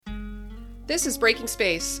This is Breaking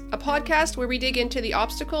Space, a podcast where we dig into the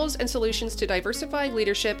obstacles and solutions to diversifying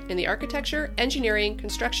leadership in the architecture, engineering,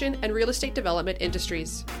 construction, and real estate development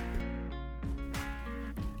industries.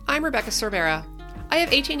 I'm Rebecca Sorbera. I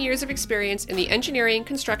have 18 years of experience in the engineering,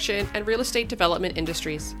 construction, and real estate development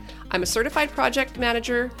industries. I'm a certified project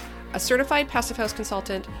manager, a certified passive house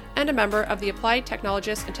consultant, and a member of the Applied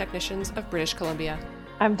Technologists and Technicians of British Columbia.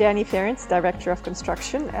 I'm Danny Ference, Director of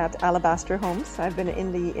Construction at Alabaster Homes. I've been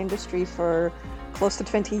in the industry for close to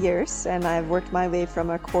 20 years, and I've worked my way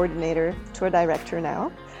from a coordinator to a director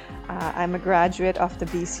now. I'm a graduate of the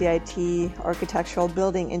BCIT Architectural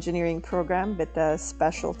Building Engineering program with the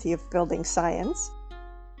specialty of building science.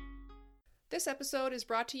 This episode is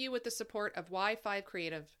brought to you with the support of Y5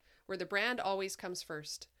 Creative, where the brand always comes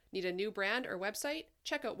first. Need a new brand or website?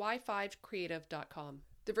 Check out y5creative.com.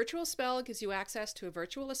 The Virtual Spell gives you access to a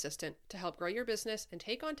virtual assistant to help grow your business and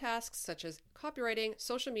take on tasks such as copywriting,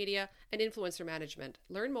 social media, and influencer management.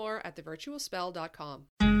 Learn more at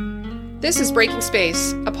thevirtualspell.com. This is Breaking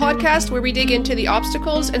Space, a podcast where we dig into the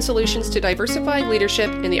obstacles and solutions to diversifying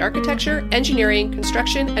leadership in the architecture, engineering,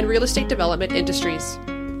 construction, and real estate development industries.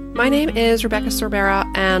 My name is Rebecca Sorbera,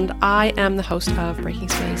 and I am the host of Breaking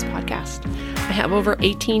Space podcast. I have over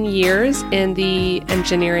 18 years in the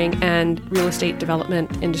engineering and real estate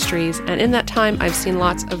development industries, and in that time I've seen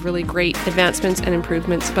lots of really great advancements and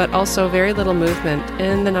improvements, but also very little movement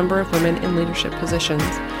in the number of women in leadership positions,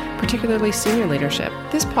 particularly senior leadership.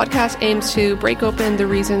 This podcast aims to break open the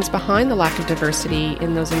reasons behind the lack of diversity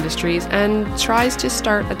in those industries and tries to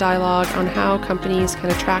start a dialogue on how companies can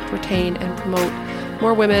attract, retain, and promote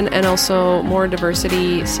more women and also more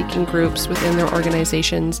diversity-seeking groups within their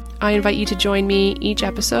organizations. I invite you to join me each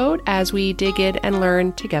episode as we dig in and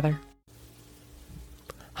learn together.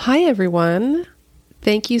 Hi, everyone.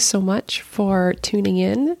 Thank you so much for tuning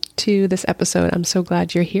in to this episode. I'm so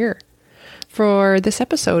glad you're here. For this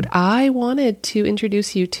episode, I wanted to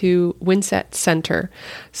introduce you to WINSET Center.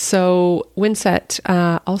 So WINSET,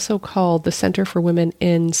 also called the Center for Women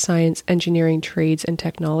in Science, Engineering, Trades, and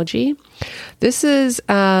Technology. This is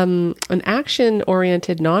an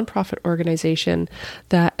action-oriented nonprofit organization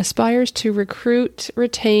that aspires to recruit,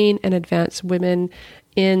 retain, and advance women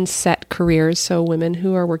in set careers, so women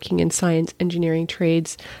who are working in science, engineering,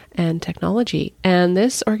 trades, and technology. And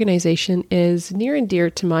this organization is near and dear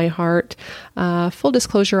to my heart. Full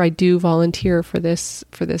disclosure, I do volunteer for this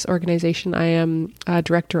organization. I am a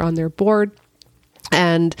director on their board.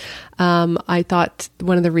 And I thought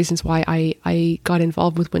one of the reasons why I got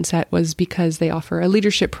involved with WINSET was because they offer a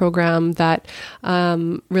leadership program that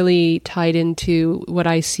really tied into what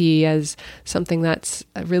I see as something that's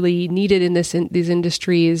really needed in these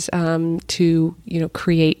industries to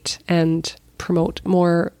create and promote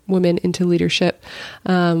more women into leadership,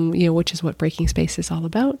 which is what Breaking Space is all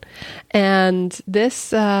about. And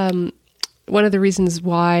this one of the reasons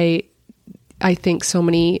why I think so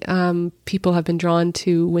many people have been drawn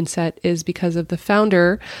to WINSET is because of the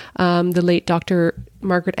founder, the late Dr.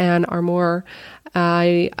 Margaret Ann Armour.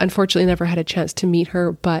 I unfortunately never had a chance to meet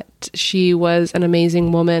her, but she was an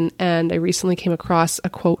amazing woman, and I recently came across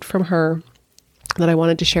a quote from her that I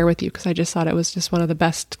wanted to share with you because I just thought it was just one of the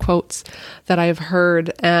best quotes that I've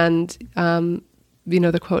heard. And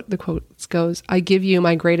the quote goes, "I give you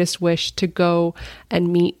my greatest wish to go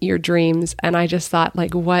and meet your dreams." And I just thought,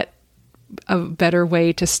 what a better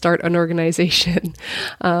way to start an organization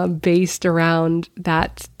based around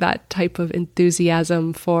that type of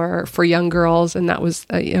enthusiasm for young girls. And that was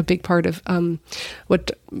a big part of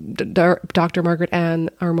what Dr. Margaret Ann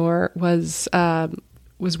Armour was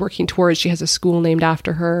working towards. She has a school named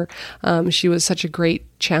after her. She was such a great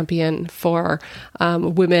champion for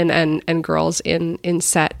women and girls in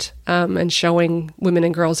set, and showing women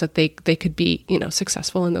and girls that they could be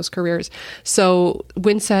successful in those careers. So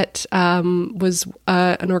WINSET was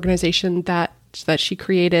an organization that she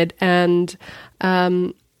created, and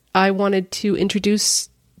I wanted to introduce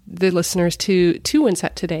the listeners to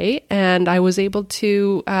WINSET today, and I was able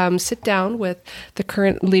to sit down with the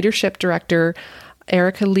current leadership director,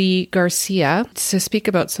 Erica Lee Garcia, to speak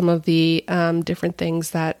about some of the different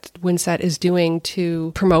things that WINSET is doing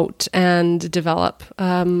to promote and develop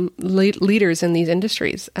leaders in these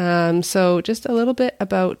industries. So just a little bit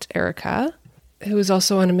about Erica, who is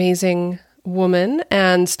also an amazing woman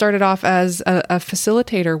and started off as a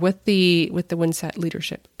facilitator with the WINSET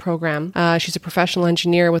leadership program. She's a professional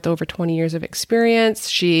engineer with over 20 years of experience.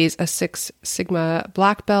 She's a Six Sigma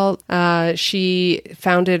black belt. She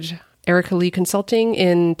founded Erica Lee Consulting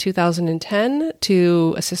in 2010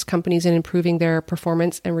 to assist companies in improving their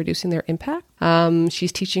performance and reducing their impact.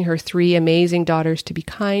 She's teaching her 3 amazing daughters to be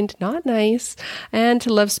kind, not nice, and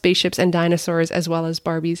to love spaceships and dinosaurs, as well as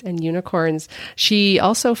Barbies and unicorns. She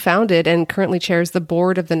also founded and currently chairs the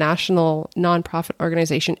board of the national nonprofit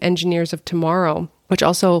organization Engineers of Tomorrow, which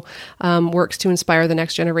also works to inspire the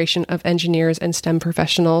next generation of engineers and STEM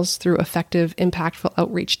professionals through effective, impactful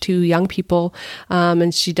outreach to young people.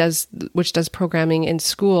 And which does programming in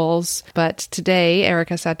schools. But today,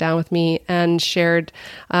 Erica sat down with me and shared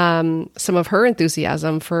some of her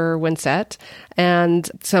enthusiasm for Windset and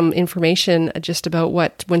some information just about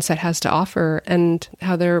what Windset has to offer and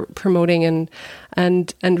how they're promoting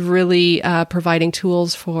and really providing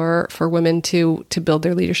tools for women to build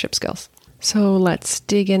their leadership skills. So let's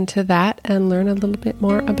dig into that and learn a little bit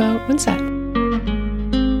more about Windset.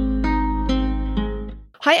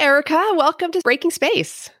 Hi, Erica. Welcome to Breaking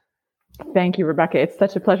Space. Thank you, Rebecca. It's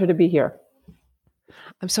such a pleasure to be here.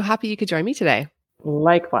 I'm so happy you could join me today.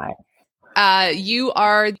 Likewise. I'm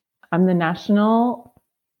the National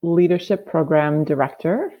Leadership Program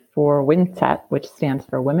Director for Windset, which stands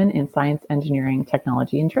for Women in Science, Engineering,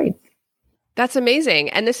 Technology, and Trades. That's amazing.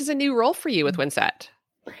 And this is a new role for you with Windset.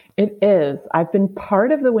 It is. I've been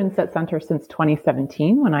part of the Windset Center since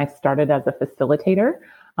 2017 when I started as a facilitator.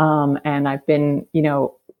 And I've been,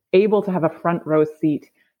 able to have a front row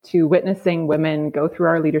seat to witnessing women go through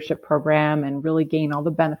our leadership program and really gain all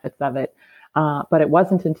the benefits of it. But it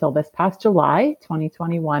wasn't until this past July,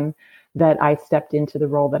 2021, that I stepped into the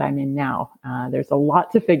role that I'm in now. There's a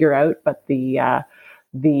lot to figure out, but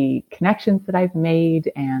the connections that I've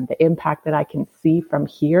made and the impact that I can see from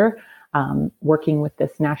here, working with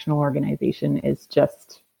this national organization is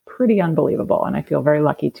just pretty unbelievable. And I feel very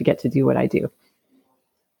lucky to get to do what I do.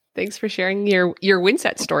 Thanks for sharing your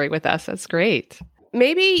Windset story with us. That's great.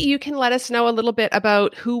 Maybe you can let us know a little bit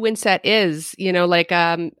about who Windset is, like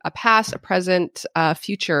a past, a present,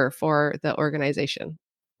 future for the organization.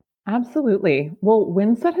 Absolutely. Well,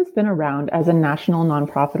 Windset has been around as a national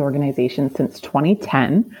nonprofit organization since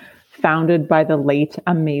 2010. Founded by the late,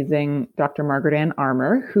 amazing Dr. Margaret Ann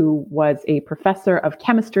Armour, who was a professor of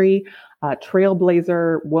chemistry, a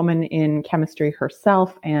trailblazer woman in chemistry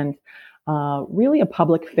herself, and really a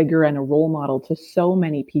public figure and a role model to so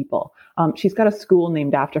many people. She's got a school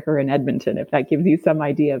named after her in Edmonton, if that gives you some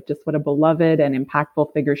idea of just what a beloved and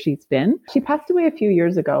impactful figure she's been. She passed away a few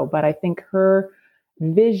years ago, but I think her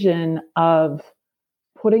vision of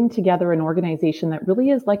putting together an organization that really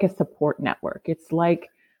is like a support network.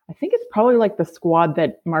 I think it's probably like the squad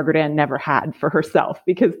that Margaret Ann never had for herself,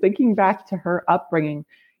 because thinking back to her upbringing,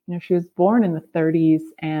 she was born in the 30s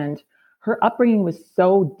and her upbringing was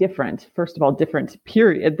so different, first of all, different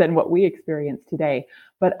period than what we experience today.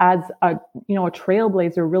 But as a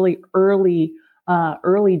trailblazer, really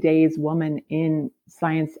early days woman in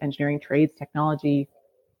science, engineering, trades, technology,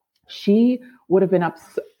 she would have been up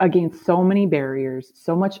against so many barriers,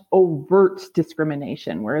 so much overt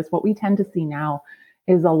discrimination. Whereas what we tend to see now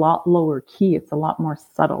is a lot lower key. It's a lot more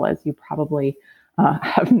subtle, as you probably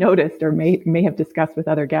have noticed or may have discussed with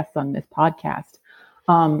other guests on this podcast.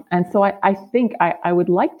 And so I think I would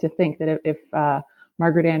like to think that if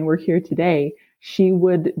Margaret Ann were here today, she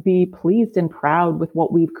would be pleased and proud with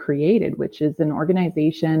what we've created, which is an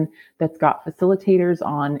organization that's got facilitators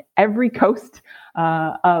on every coast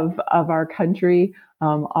of our country,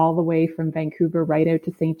 all the way from Vancouver right out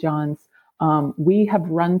to St. John's. We have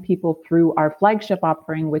run people through our flagship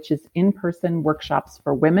offering, which is in-person workshops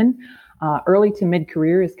for women. Early to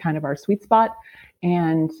mid-career is kind of our sweet spot.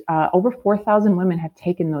 And over 4,000 women have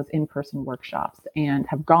taken those in-person workshops and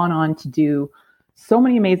have gone on to do so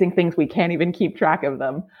many amazing things. We can't even keep track of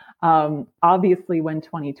them. Obviously, when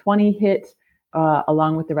 2020 hit,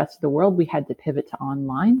 along with the rest of the world, we had to pivot to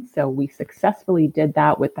online. So we successfully did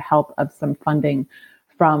that with the help of some funding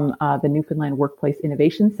from the Newfoundland Workplace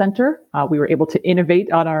Innovation Center. We were able to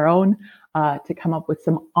innovate on our own to come up with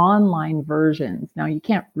some online versions. Now, you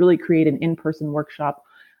can't really create an in-person workshop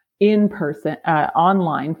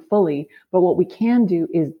online fully, but what we can do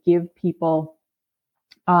is give people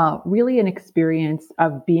really an experience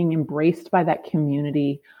of being embraced by that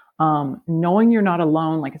community, knowing you're not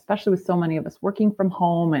alone, like especially with so many of us working from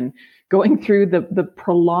home and going through the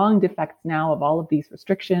prolonged effects now of all of these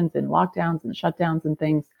restrictions and lockdowns and shutdowns and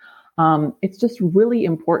things. It's just really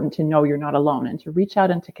important to know you're not alone and to reach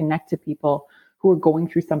out and to connect to people who are going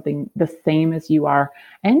through something the same as you are,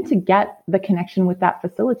 and to get the connection with that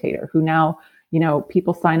facilitator who now,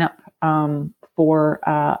 people sign up for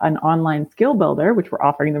an online skill builder, which we're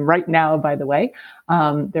offering them right now, by the way.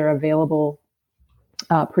 They're available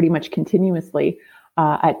pretty much continuously.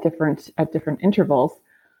 at different intervals,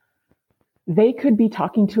 they could be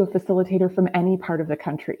talking to a facilitator from any part of the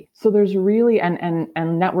country. So there's really, and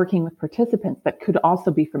networking with participants that could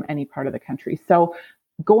also be from any part of the country. So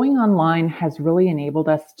going online has really enabled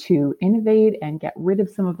us to innovate and get rid of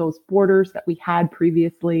some of those borders that we had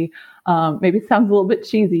previously. Maybe it sounds a little bit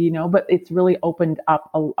cheesy, but it's really opened up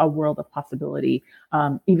a world of possibility,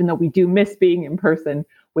 even though we do miss being in person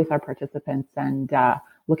with our participants, and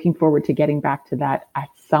looking forward to getting back to that at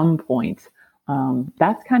some point.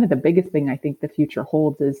 That's kind of the biggest thing I think the future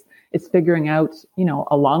holds is figuring out,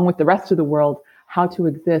 along with the rest of the world, how to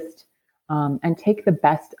exist and take the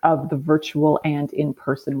best of the virtual and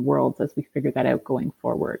in-person worlds as we figure that out going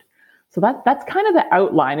forward. So that's kind of the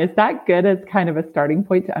outline. Is that good as kind of a starting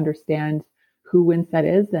point to understand who Winset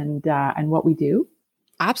is and what we do?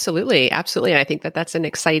 Absolutely. And I think that's an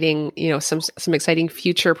exciting, some exciting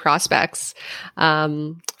future prospects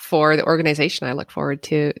for the organization. I look forward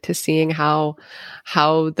to seeing how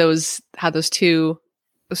those two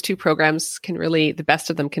programs can really, the best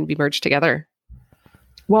of them can be merged together.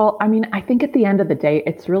 Well, I mean, I think at the end of the day,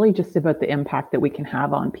 it's really just about the impact that we can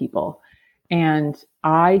have on people. And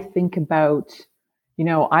I think about,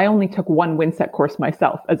 I only took one Winset course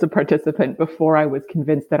myself as a participant before I was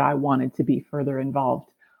convinced that I wanted to be further involved.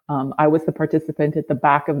 I was the participant at the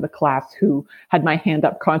back of the class who had my hand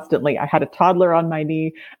up constantly. I had a toddler on my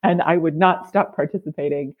knee, and I would not stop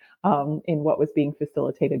participating in what was being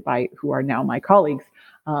facilitated by who are now my colleagues,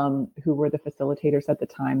 who were the facilitators at the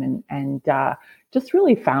time, and just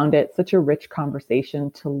really found it such a rich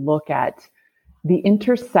conversation to look at the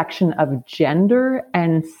intersection of gender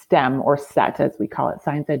and STEM, or SET, as we call it,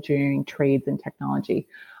 science, engineering, trades, and technology.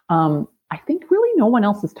 I think really no one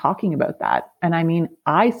else is talking about that. And I mean,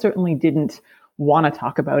 I certainly didn't want to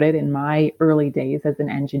talk about it in my early days as an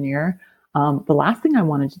engineer. The last thing I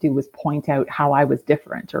wanted to do was point out how I was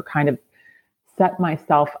different or kind of set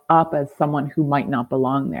myself up as someone who might not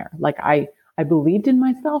belong there. Like I believed in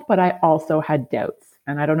myself, but I also had doubts.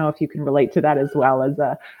 And I don't know if you can relate to that as well as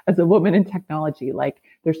a woman in technology. Like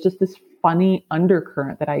there's just this funny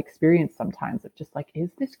undercurrent that I experience sometimes of just like,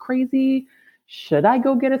 is this crazy? Should I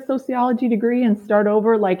go get a sociology degree and start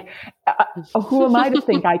over? Like, who am I to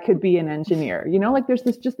think I could be an engineer? Like there's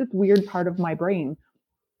this weird part of my brain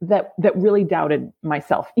that really doubted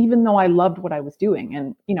myself, even though I loved what I was doing.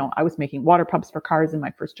 And, I was making water pumps for cars in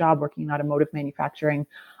my first job, working in automotive manufacturing.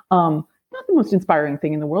 Not the most inspiring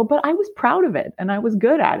thing in the world, but I was proud of it and I was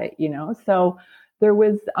good at it, So there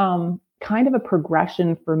was kind of a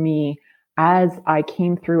progression for me as I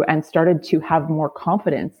came through and started to have more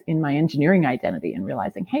confidence in my engineering identity and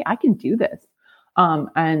realizing, hey, I can do this.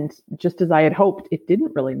 And just as I had hoped, it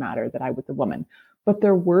didn't really matter that I was a woman, but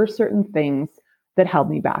there were certain things that held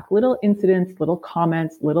me back, little incidents, little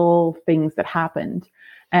comments, little things that happened.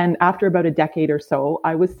 And after about a decade or so,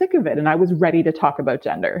 I was sick of it and I was ready to talk about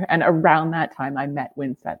gender. And around that time, I met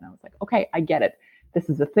Winset and I was like, okay, I get it. This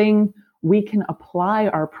is a thing. We can apply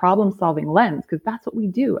our problem-solving lens because that's what we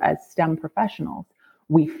do as STEM professionals.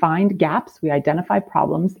 We find gaps, we identify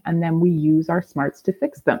problems, and then we use our smarts to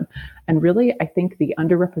fix them. And really, I think the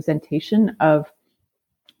underrepresentation of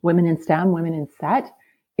women in STEM, women in SET,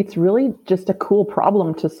 it's really just a cool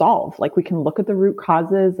problem to solve. Like we can look at the root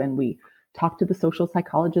causes and we talk to the social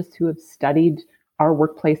psychologists who have studied our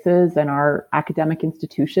workplaces and our academic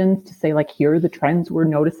institutions to say, like, here are the trends we're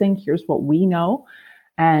noticing, here's what we know.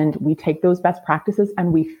 And we take those best practices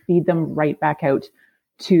and we feed them right back out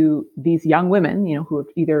to these young women, who have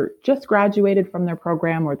either just graduated from their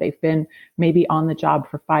program or they've been maybe on the job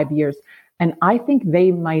for 5 years. And I think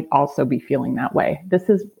they might also be feeling that way. This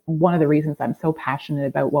is one of the reasons I'm so passionate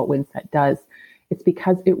about what Winset does. It's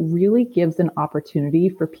because it really gives an opportunity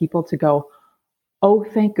for people to go, oh,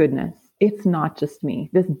 thank goodness. It's not just me.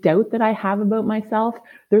 This doubt that I have about myself,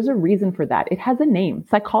 there's a reason for that. It has a name.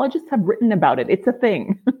 Psychologists have written about it. It's a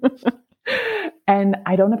thing. And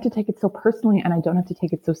I don't have to take it so personally and I don't have to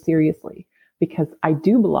take it so seriously because I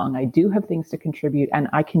do belong. I do have things to contribute and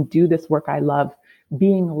I can do this work I love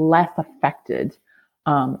being less affected.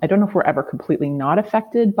 I don't know if we're ever completely not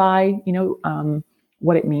affected by,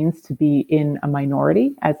 what it means to be in a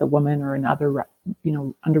minority as a woman or another,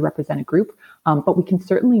 underrepresented group. But we can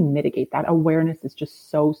certainly mitigate that. Awareness is just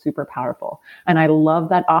so super powerful. And I love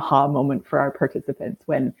that aha moment for our participants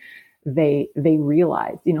when they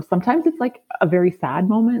realize, sometimes it's like a very sad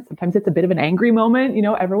moment. Sometimes it's a bit of an angry moment.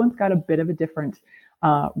 Everyone's got a bit of a different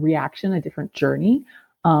reaction, a different journey.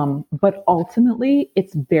 But ultimately,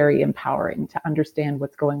 it's very empowering to understand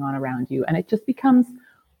what's going on around you. And it just becomes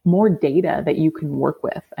more data that you can work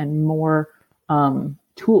with and more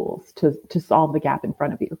tools to solve the gap in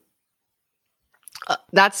front of you.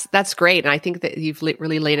 That's great. And I think that you've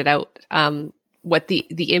really laid it out, what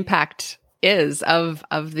the impact is of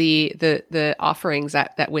the offerings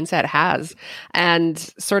that Windset has, and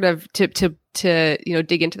sort of to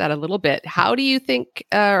dig into that a little bit. How do you think,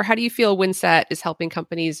 or how do you feel Windset is helping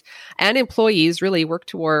companies and employees really work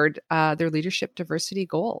toward their leadership diversity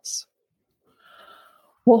goals?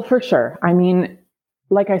 Well, for sure. I mean,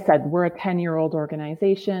 like I said, we're a 10-year-old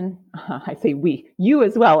organization. I say we, you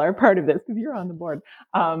as well are part of this because you're on the board.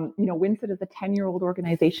 Windset is a 10-year-old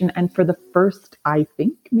organization. And for the first, I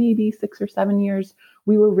think maybe 6 or 7 years,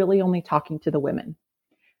 we were really only talking to the women.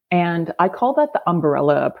 And I call that the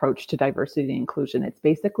umbrella approach to diversity and inclusion. It's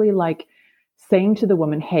basically like saying to the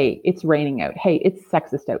woman, hey, it's raining out. Hey, it's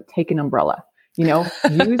sexist out. Take an umbrella.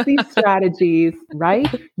 Use these strategies, right?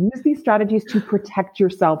 Use these strategies to protect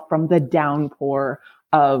yourself from the downpour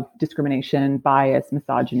of discrimination, bias,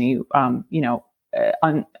 misogyny,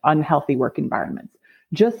 unhealthy work environments.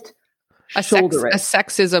 Just shoulder it. A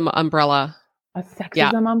sexism umbrella. A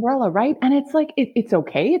sexism umbrella, right? And it's like, it's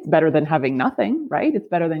okay. It's better than having nothing, right? It's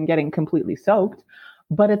better than getting completely soaked.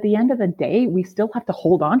 But at the end of the day, we still have to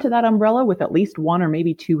hold on to that umbrella with at least one or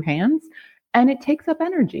maybe two hands. And it takes up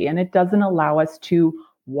energy, and it doesn't allow us to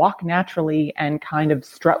walk naturally and kind of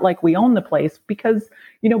strut like we own the place, because,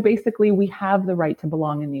 basically we have the right to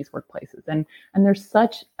belong in these workplaces. And there's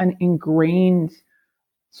such an ingrained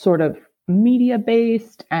sort of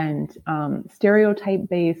media-based and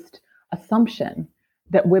stereotype-based assumption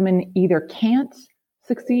that women either can't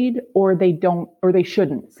succeed or they don't, or they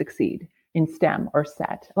shouldn't succeed in STEM or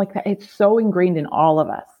SET. Like that, it's so ingrained in all of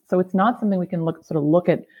us. So it's not something we can look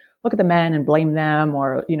at the men and blame them,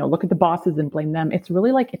 or, look at the bosses and blame them. It's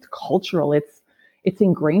really like, it's cultural. It's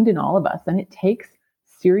ingrained in all of us. And it takes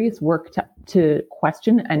serious work to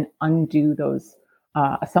question and undo those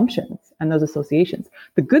assumptions and those associations.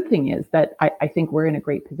 The good thing is that I think we're in a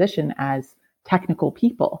great position as technical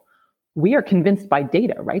people. We are convinced by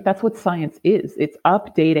data, right? That's what science is. It's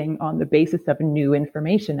updating on the basis of new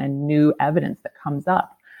information and new evidence that comes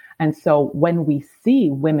up. And so when we see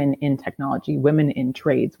women in technology, women in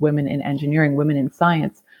trades, women in engineering, women in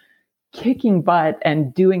science, kicking butt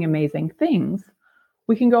and doing amazing things,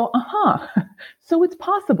 we can go, so it's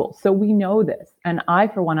possible. So we know this. And I,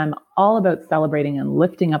 for one, I'm all about celebrating and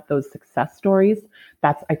lifting up those success stories.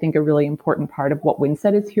 That's, I think, a really important part of what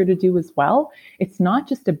Windset is here to do as well. It's not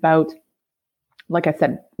just about, like I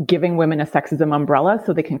said, giving women a sexism umbrella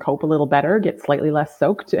so they can cope a little better, get slightly less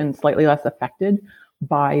soaked and slightly less affected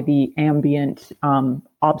by the ambient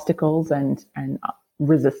obstacles and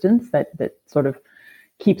resistance that sort of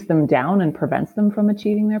keeps them down and prevents them from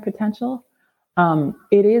achieving their potential.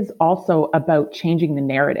 It is also about changing the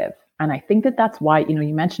narrative. And I think that's why, you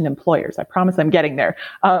mentioned employers. I promise I'm getting there.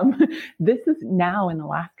 This is now, in the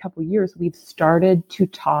last couple of years, we've started to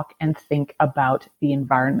talk and think about the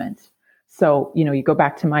environment. So, you go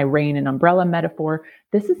back to my rain and umbrella metaphor.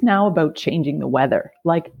 This is now about changing the weather.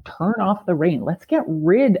 Like, turn off the rain. Let's get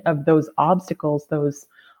rid of those obstacles, those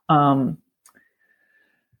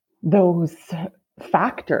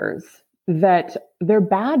factors that they're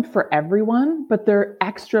bad for everyone, but they're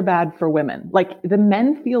extra bad for women. Like, the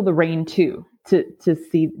men feel the rain too, to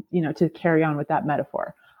see, to carry on with that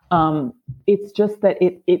metaphor. It's just that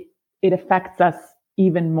it affects us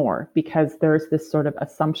even more because there's this sort of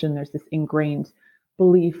assumption, there's this ingrained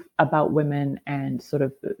belief about women and sort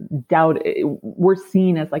of doubt. We're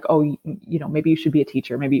seen as like, maybe you should be a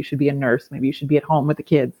teacher, maybe you should be a nurse, maybe you should be at home with the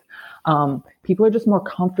kids. People are just more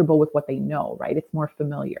comfortable with what they know, right? It's more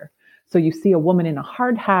familiar. So you see a woman in a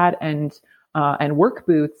hard hat and work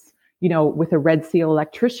boots, with a Red Seal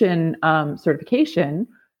electrician certification.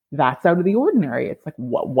 That's out of the ordinary. It's like,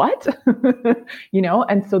 what?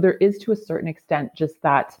 And so there is, to a certain extent, just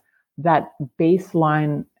that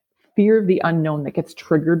baseline fear of the unknown that gets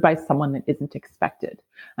triggered by someone that isn't expected.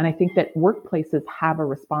 And I think that workplaces have a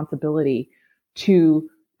responsibility to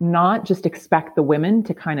not just expect the women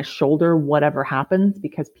to kind of shoulder whatever happens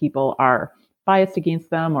because people are biased against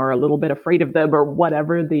them or a little bit afraid of them or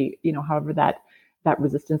whatever however that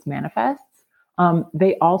resistance manifests.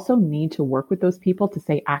 They also need to work with those people to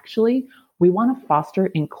say, actually, we want to foster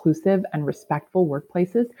inclusive and respectful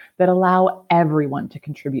workplaces that allow everyone to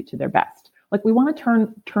contribute to their best. Like, we want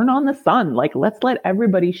to turn on the sun. Like, let's let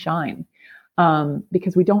everybody shine,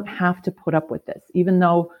 because we don't have to put up with this, even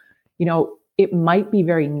though, it might be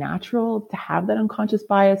very natural to have that unconscious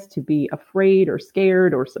bias, to be afraid or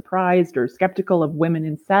scared or surprised or skeptical of women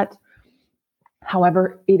in SET.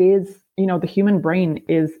 However, it is, the human brain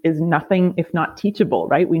is nothing if not teachable,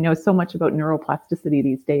 right? We know so much about neuroplasticity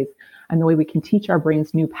these days and the way we can teach our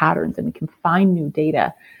brains new patterns and we can find new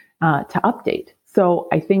data to update. So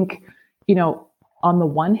I think, on the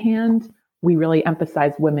one hand, we really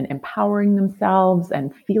emphasize women empowering themselves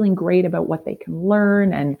and feeling great about what they can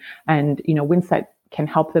learn, and Windset can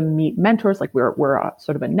help them meet mentors. Like we're a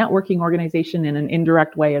sort of a networking organization in an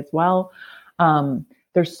indirect way as well.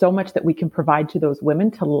 There's so much that we can provide to those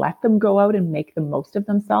women to let them go out and make the most of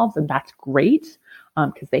themselves. And that's great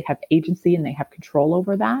because they have agency and they have control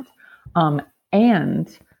over that.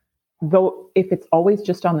 And though if it's always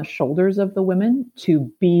just on the shoulders of the women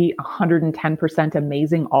to be 110%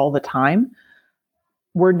 amazing all the time,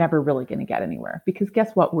 we're never really going to get anywhere, because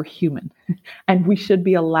guess what? We're human and we should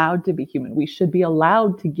be allowed to be human. We should be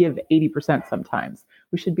allowed to give 80% sometimes.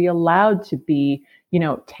 We should be allowed to be,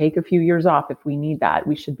 take a few years off if we need that.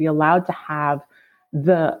 We should be allowed to have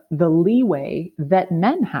the leeway that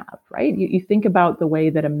men have, right? You think about the way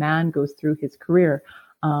that a man goes through his career.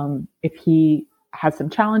 If he has some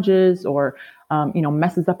challenges or,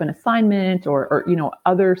 messes up an assignment or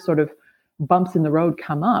other sort of bumps in the road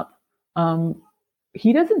come up,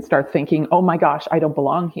 he doesn't start thinking, oh my gosh, I don't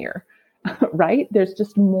belong here, right? There's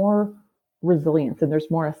just more resilience and there's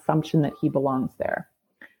more assumption that he belongs there.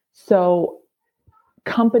 So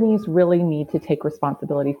companies really need to take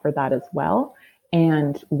responsibility for that as well.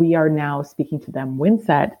 And we are now speaking to them.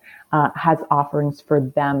 Windset has offerings for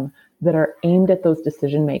them that are aimed at those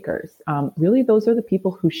decision makers. Really, those are the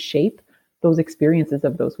people who shape those experiences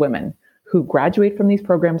of those women who graduate from these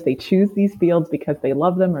programs. They choose these fields because they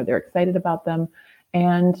love them or they're excited about them.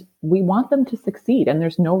 And we want them to succeed. And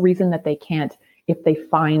there's no reason that they can't if they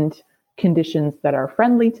find conditions that are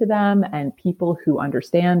friendly to them and people who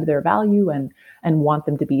understand their value and want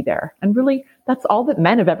them to be there. And really, that's all that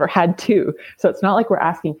men have ever had too. So it's not like we're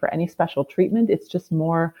asking for any special treatment. It's just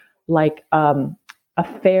more like a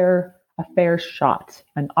fair shot,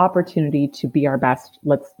 an opportunity to be our best.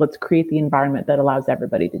 Let's create the environment that allows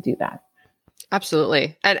everybody to do that.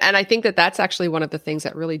 Absolutely. And I think that that's actually one of the things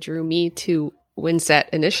that really drew me to Windset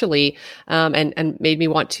initially, and made me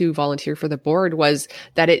want to volunteer for the board, was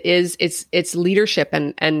that it's leadership.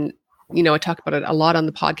 And I talk about it a lot on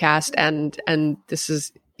the podcast, and this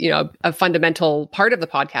is, a fundamental part of the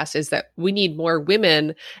podcast is that we need more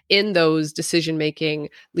women in those decision-making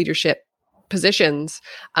leadership positions,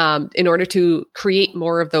 in order to create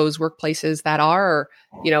more of those workplaces that are,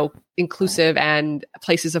 inclusive and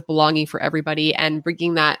places of belonging for everybody, and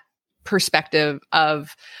bringing that perspective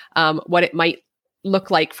of what it might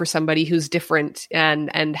look like for somebody who's different,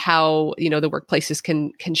 and how the workplaces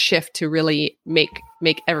can shift to really make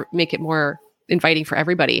it more inviting for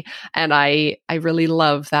everybody. And I really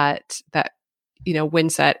love that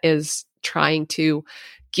Windset is trying to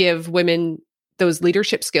give women those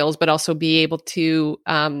leadership skills, but also be able to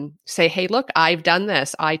say, hey, look, I've done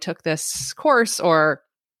this. I took this course, or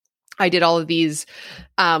I did all of these,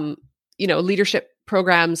 leadership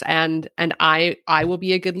programs, and I will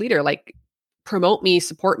be a good leader. Like, promote me,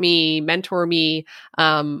 support me, mentor me,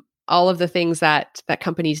 all of the things that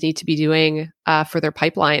companies need to be doing for their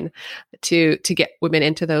pipeline to get women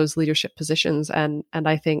into those leadership positions. And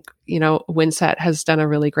I think, Windset has done a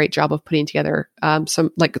really great job of putting together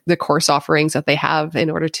some, like, the course offerings that they have in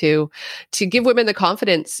order to give women the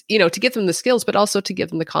confidence, to give them the skills, but also to give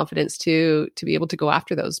them the confidence to be able to go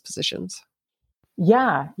after those positions.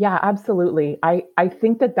 Yeah, absolutely. I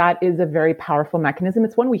think that is a very powerful mechanism.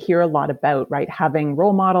 It's one we hear a lot about, right? Having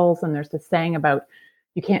role models, and there's this saying about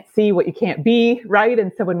you can't see what you can't be, right?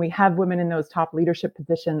 And so when we have women in those top leadership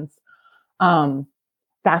positions,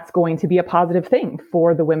 that's going to be a positive thing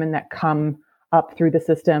for the women that come up through the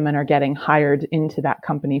system and are getting hired into that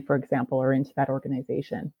company, for example, or into that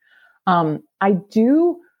organization. I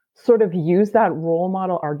do sort of use that role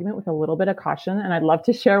model argument with a little bit of caution, and I'd love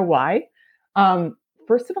to share why.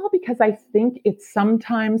 First of all, because I think it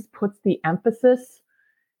sometimes puts the emphasis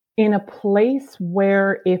in a place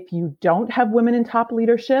where if you don't have women in top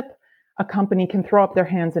leadership, a company can throw up their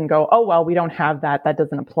hands and go, oh, well, we don't have that. That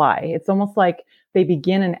doesn't apply. It's almost like they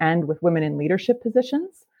begin and end with women in leadership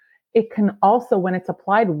positions. It can also, when it's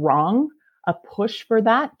applied wrong, a push for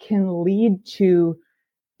that can lead to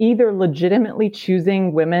either legitimately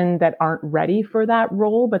choosing women that aren't ready for that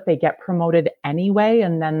role, but they get promoted anyway,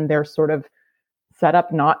 and then they're sort of set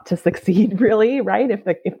up not to succeed, really, right? If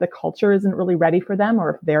the culture isn't really ready for them,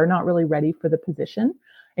 or if they're not really ready for the position,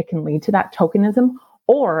 it can lead to that tokenism.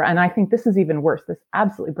 Or, and I think this is even worse, this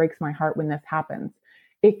absolutely breaks my heart when this happens,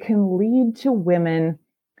 it can lead to women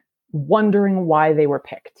wondering why they were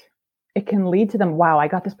picked. It can lead to them, wow, I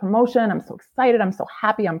got this promotion. I'm so excited. I'm so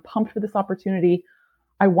happy. I'm pumped for this opportunity.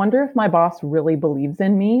 I wonder if my boss really believes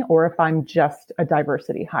in me, or if I'm just a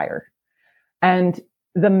diversity hire. And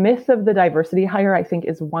the myth of the diversity hire, I think,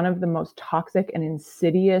 is one of the most toxic and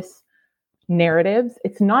insidious narratives.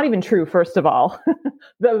 It's not even true, first of all,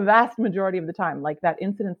 the vast majority of the time, like that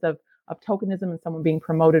incidence of tokenism and someone being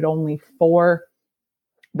promoted only for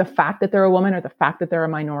the fact that they're a woman or the fact that they're a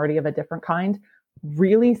minority of a different kind.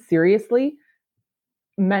 Really seriously,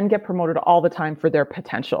 men get promoted all the time for their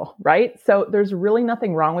potential, right? So there's really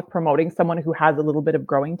nothing wrong with promoting someone who has a little bit of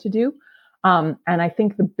growing to do. And I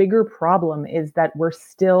think the bigger problem is that we're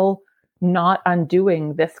still not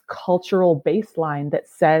undoing this cultural baseline that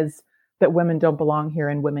says that women don't belong here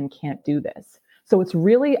and women can't do this. So it's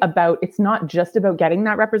really about, it's not just about getting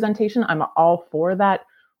that representation. I'm all for that.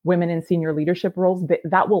 Women in senior leadership roles,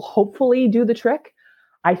 that will hopefully do the trick.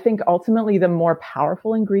 I think ultimately the more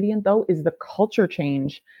powerful ingredient, though, is the culture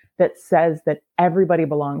change that says that everybody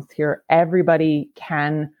belongs here, everybody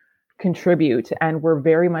can contribute, and we're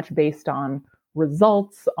very much based on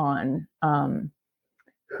results, on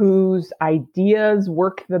whose ideas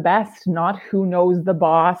work the best, not who knows the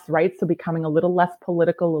boss, right? So becoming a little less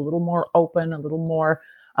political, a little more open, a little more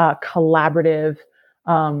collaborative,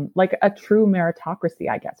 like a true meritocracy,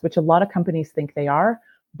 I guess, which a lot of companies think they are,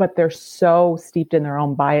 but they're so steeped in their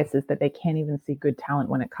own biases that they can't even see good talent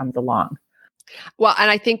when it comes along. Well, and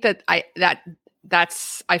I think that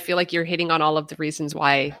I feel like you're hitting on all of the reasons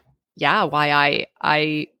why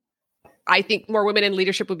I think more women in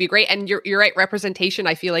leadership would be great. And you're right. Representation,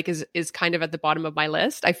 I feel like is kind of at the bottom of my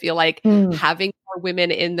list. I feel like having more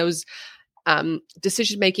women in those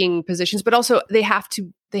decision-making positions, but also they have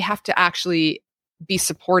to actually be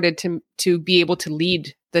supported to be able to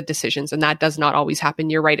lead the decisions. And that does not always happen.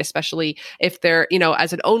 You're right. Especially if they're,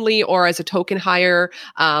 as an only or as a token hire,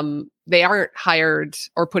 they aren't hired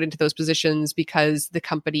or put into those positions because the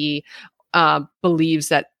company believes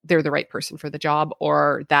that they're the right person for the job,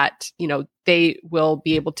 or that, they will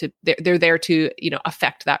be able to, they're there to,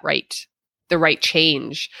 affect the right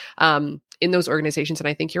change, in those organizations. And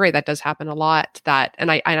I think you're right. That does happen a lot. And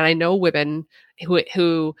I know women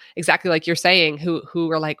who exactly like you're saying,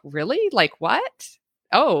 who are like, really? Like, what?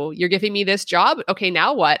 Oh, you're giving me this job. Okay.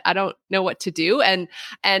 Now what? I don't know what to do. And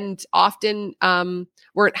often,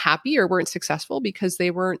 weren't happy or weren't successful because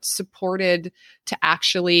they weren't supported to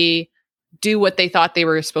actually do what they thought they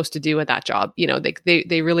were supposed to do in that job.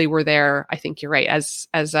 They really were there. I think you're right, as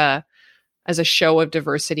a show of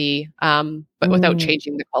diversity, but without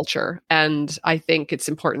changing the culture. And I think it's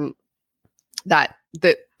important that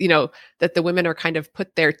the women are kind of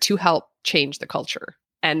put there to help change the culture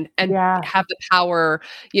and have the power,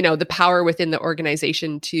 the power within the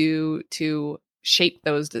organization to shape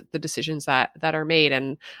the decisions that are made.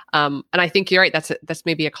 And I think you're right. That's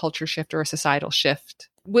maybe a culture shift or a societal shift.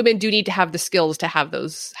 Women do need to have the skills to have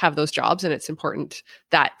those jobs. And it's important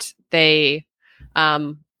that they,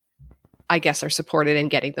 I guess, are supported in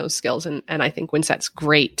getting those skills. And I think Winset's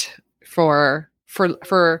great for,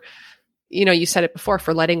 you said it before,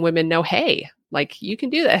 for letting women know, hey, like, you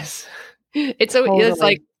can do this. It's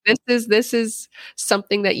like, this is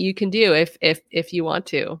something that you can do if you want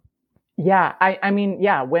to. Yeah. I mean,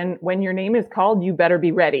 yeah, when your name is called, you better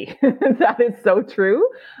be ready. That is so true.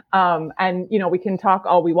 And, we can talk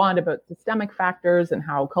all we want about systemic factors and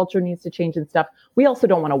how culture needs to change and stuff. We also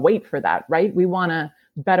don't want to wait for that, right? We want to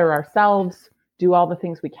better ourselves, do all the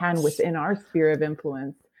things we can within our sphere of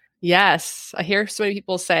influence. Yes. I hear so many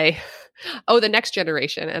people say, oh, the next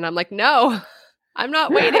generation. And I'm like, no, I'm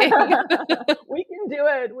not waiting. We can do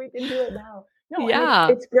it. We can do it now. No, yeah,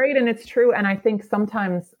 it's great. And it's true. And I think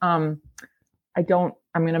sometimes, I'm going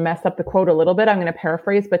to mess up the quote a little bit. I'm going to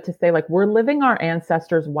paraphrase, but to say, like, we're living our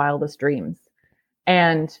ancestors' wildest dreams.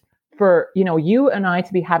 And for, you and I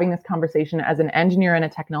to be having this conversation as an engineer and a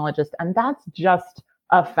technologist, and that's just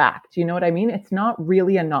a fact. You know what I mean? It's not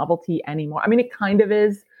really a novelty anymore. I mean, it kind of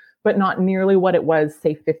is, but not nearly what it was,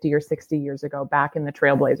 say, 50 or 60 years ago, back in the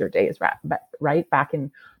Trailblazer days, right? Back in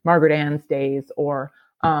Margaret Ann's days, or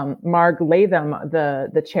Marg Latham,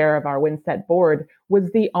 the chair of our Winset board,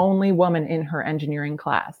 was the only woman in her engineering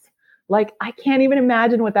class. Like, I can't even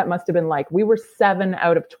imagine what that must have been like. We were 7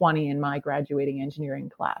 out of 20 in my graduating engineering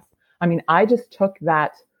class. I mean, I just took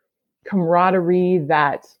that camaraderie,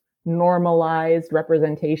 that normalized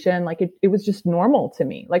representation. Like, it was just normal to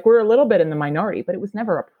me. Like, we're a little bit in the minority, but it was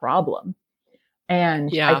never a problem.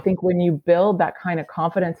 And I think when you build that kind of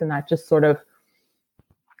confidence and that just sort of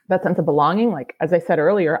that sense of belonging, like, as I said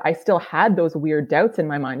earlier, I still had those weird doubts in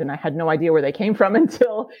my mind and I had no idea where they came from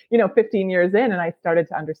until, 15 years in, and I started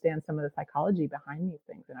to understand some of the psychology behind these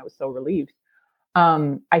things. And I was so relieved.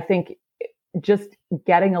 I think just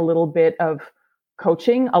getting a little bit of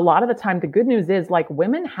coaching, a lot of the time, the good news is, like,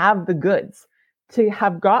 women have the goods to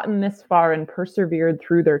have gotten this far and persevered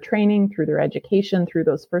through their training, through their education, through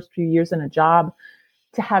those first few years in a job,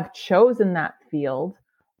 to have chosen that field,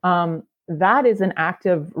 that is an act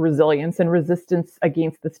of resilience and resistance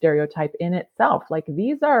against the stereotype in itself. Like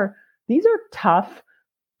these are tough,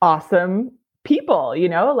 awesome people,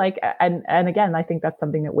 like, and again, I think that's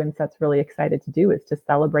something that WinSet's really excited to do, is to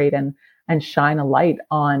celebrate and shine a light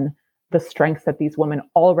on the strengths that these women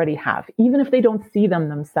already have, even if they don't see them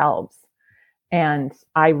themselves. And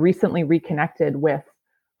I recently reconnected with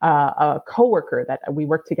a coworker that we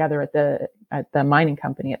worked together at the mining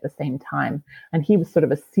company at the same time. And he was sort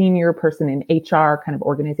of a senior person in HR, kind of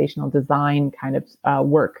organizational design kind of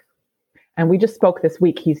work. And we just spoke this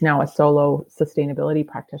week. He's now a solo sustainability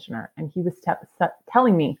practitioner. And he was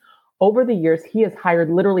telling me over the years, he has hired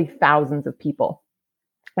literally thousands of people.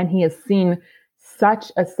 And he has seen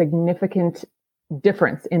such a significant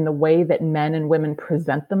difference in the way that men and women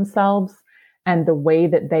present themselves and the way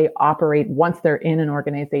that they operate once they're in an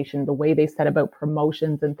organization, the way they set about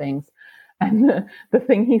promotions and things. And the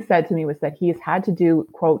thing he said to me was that he has had to do,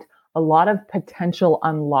 quote, a lot of potential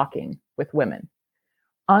unlocking with women.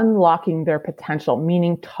 Unlocking their potential,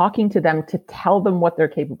 meaning talking to them to tell them what they're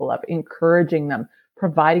capable of, encouraging them,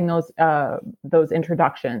 providing those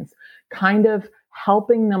introductions, kind of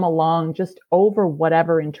helping them along just over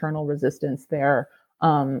whatever internal resistance they're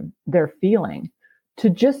feeling, to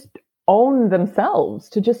just own themselves,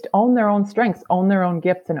 to just own their own strengths, own their own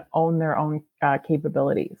gifts, and own their own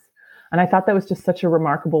capabilities. And I thought that was just such a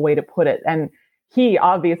remarkable way to put it. And he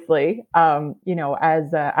obviously, as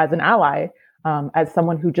an ally, as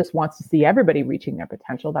someone who just wants to see everybody reaching their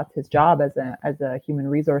potential, that's his job as a human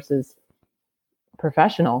resources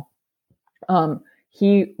professional.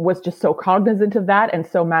 He was just so cognizant of that and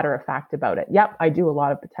so matter of fact about it. Yep, I do a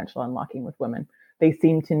lot of potential unlocking with women. They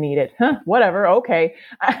seem to need it. Whatever, okay.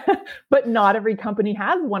 But not every company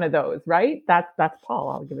has one of those, right? That's Paul.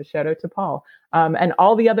 I'll give a shout out to Paul. And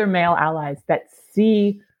all the other male allies that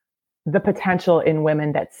see the potential in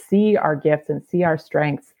women, that see our gifts and see our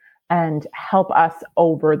strengths and help us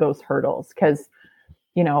over those hurdles. Because,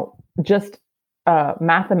 just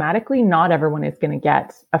mathematically, not everyone is going to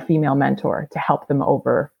get a female mentor to help them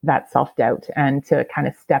over that self-doubt and to kind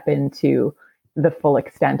of step into the full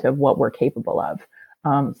extent of what we're capable of.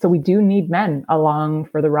 So we do need men along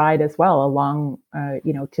for the ride as well,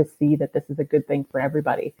 to see that this is a good thing for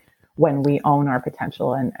everybody when we own our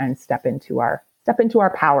potential and step into our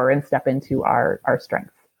power and step into our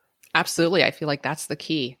strengths. Absolutely. I feel like that's the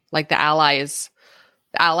key. Like the allies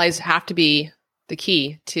have to be the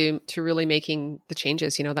key to really making the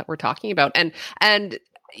changes, that we're talking about. And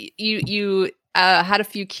you had a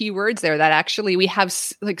few key words there that actually we have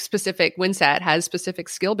specific. WinSet has specific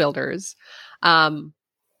skill builders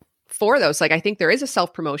for those. Like, I think there is a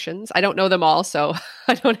self-promotions. I don't know them all, so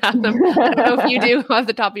I don't have them. I don't know if you do off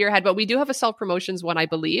the top of your head, but we do have a self-promotions one, I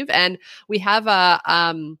believe. And we have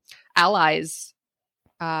allies,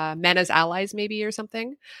 men as allies maybe or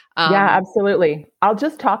something. Yeah, absolutely. I'll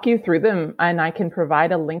just talk you through them and I can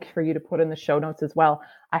provide a link for you to put in the show notes as well.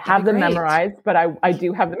 I have them memorized, but I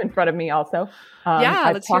do have them in front of me also.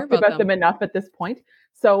 I've talked about them enough at this point.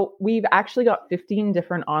 So we've actually got 15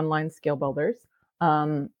 different online skill builders.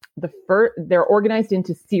 They're organized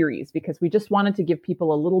into series because we just wanted to give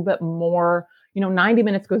people a little bit more. 90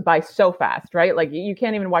 minutes goes by so fast, right? Like you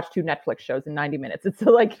can't even watch 2 Netflix shows in 90 minutes. It's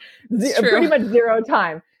like pretty much zero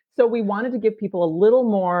time. So we wanted to give people a little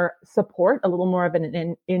more support, a little more of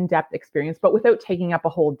an in-depth experience, but without taking up a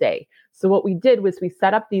whole day. So what we did was we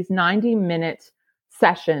set up these 90-minute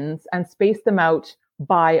sessions and spaced them out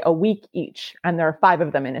by a week each. And there are 5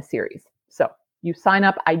 of them in a series. So you sign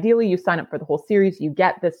up for the whole series. You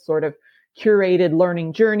get this sort of curated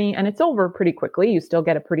learning journey, and it's over pretty quickly. You still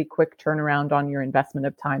get a pretty quick turnaround on your investment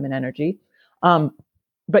of time and energy.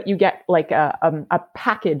 But you get like a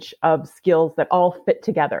package of skills that all fit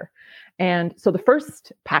together. And so the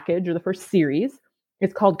first package or the first series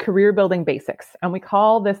is called Career Building Basics. And we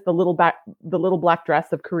call this the little black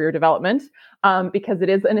dress of career development because it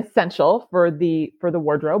is an essential for the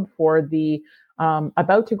wardrobe for the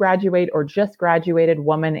about to graduate or just graduated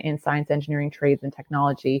woman in science, engineering, trades, and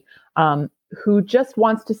technology who just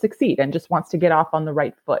wants to succeed and just wants to get off on the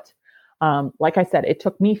right foot. Like I said, it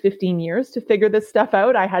took me 15 years to figure this stuff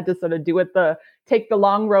out. I had to sort of take the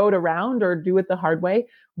long road around or do it the hard way.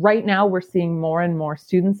 Right now, we're seeing more and more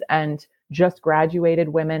students and just graduated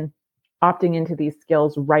women opting into these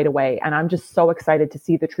skills right away. And I'm just so excited to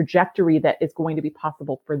see the trajectory that is going to be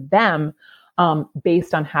possible for them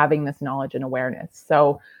based on having this knowledge and awareness.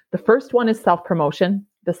 So the first one is self-promotion.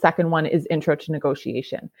 The second one is intro to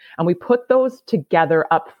negotiation. And we put those together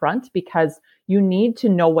up front because you need to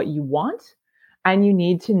know what you want, and you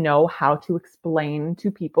need to know how to explain to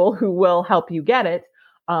people who will help you get it,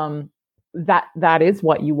 that is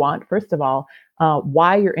what you want, first of all,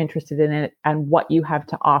 why you're interested in it, and what you have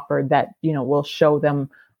to offer that, will show them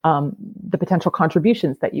the potential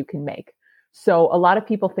contributions that you can make. So a lot of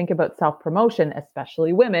people think about self-promotion,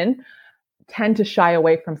 especially women, tend to shy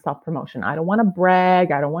away from self-promotion. I don't want to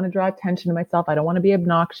brag. I don't want to draw attention to myself. I don't want to be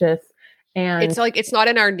obnoxious. And it's like, it's not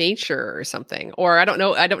in our nature or something, or I don't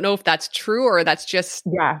know if that's true, or that's just,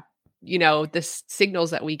 the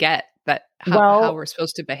signals that we get that how we're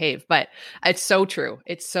supposed to behave. But it's so true.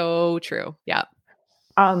 It's so true. Yeah.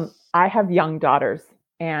 I have young daughters,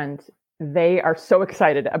 and they are so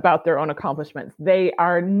excited about their own accomplishments. They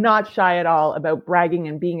are not shy at all about bragging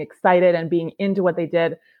and being excited and being into what they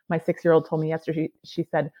did. My 6-year-old told me yesterday, she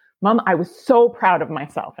said, "Mom, I was so proud of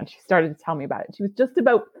myself." And she started to tell me about it. She was just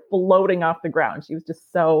about floating off the ground. She was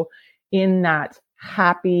just so in that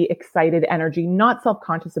happy, excited energy, not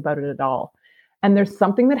self-conscious about it at all. And there's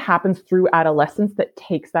something that happens through adolescence that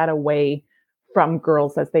takes that away from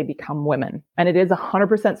girls as they become women. And it is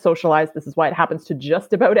 100% socialized. This is why it happens to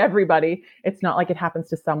just about everybody. It's not like it happens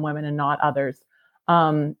to some women and not others,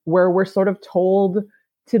 where we're sort of told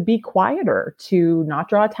to be quieter, to not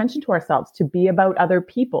draw attention to ourselves, to be about other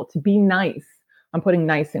people, to be nice. I'm putting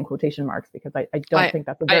nice in quotation marks because I don't think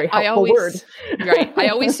that's a very helpful word. Right. I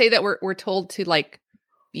always say that we're told to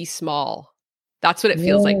be small. That's what it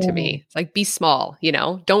feels like to me. It's like, be small,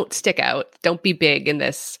 don't stick out. Don't be big in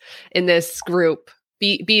this group.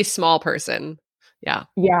 Be a small person. Yeah.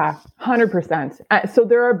 Yeah, 100%. So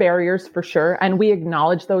there are barriers for sure. And we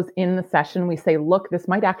acknowledge those in the session. We say, look, this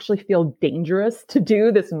might actually feel dangerous to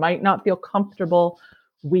do. This might not feel comfortable.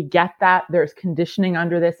 We get that. There's conditioning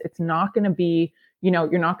under this. It's not going to be,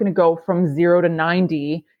 you're not going to go from 0 to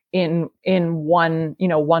 90 in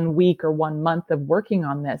one week or 1 month of working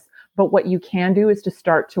on this. But what you can do is to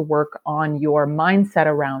start to work on your mindset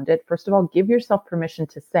around it. First of all, give yourself permission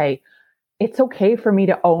to say, it's okay for me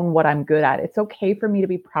to own what I'm good at. It's okay for me to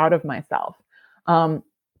be proud of myself.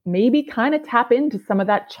 Maybe kind of tap into some of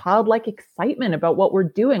that childlike excitement about what we're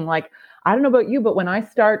doing. Like, I don't know about you, but when I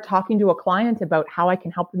start talking to a client about how I can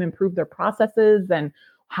help them improve their processes and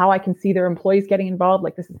how I can see their employees getting involved,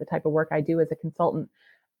 like this is the type of work I do as a consultant,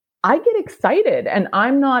 I get excited, and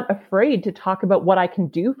I'm not afraid to talk about what I can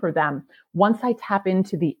do for them once I tap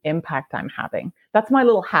into the impact I'm having. That's my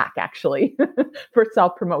little hack, actually, for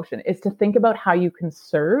self-promotion, is to think about how you can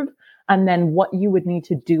serve and then what you would need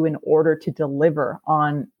to do in order to deliver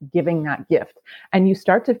on giving that gift. And you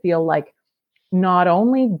start to feel like, not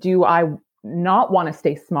only do I not want to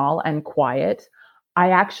stay small and quiet,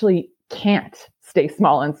 I actually can't stay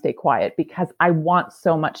small and stay quiet because I want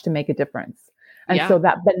so much to make a difference. And so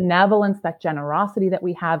that benevolence, that generosity that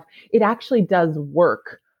we have, it actually does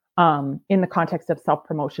work in the context of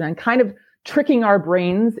self-promotion and kind of tricking our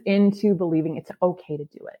brains into believing it's okay to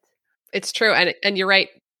do it. It's true. And you're right.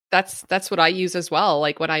 That's what I use as well.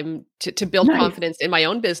 Like when I'm to build confidence in my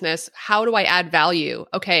own business, how do I add value?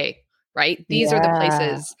 Okay. Right. These are the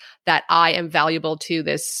places that I am valuable to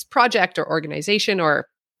this project or organization or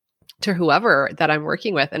to whoever that I'm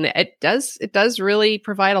working with. And it does really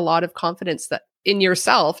provide a lot of confidence that in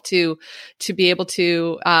yourself to be able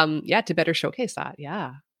to, to better showcase that.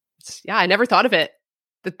 Yeah. I never thought of it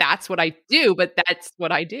that's what I do, but that's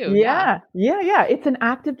what I do. Yeah. It's an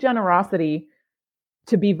act of generosity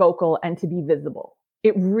to be vocal and to be visible.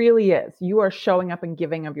 It really is. You are showing up and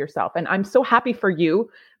giving of yourself. And I'm so happy for you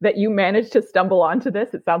that you managed to stumble onto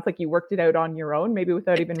this. It sounds like you worked it out on your own, maybe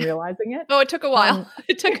without even realizing it. Oh, it took a while.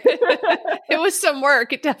 It was some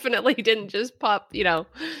work. It definitely didn't just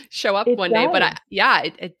show up one day. But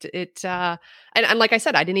and like I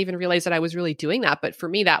said, I didn't even realize that I was really doing that. But for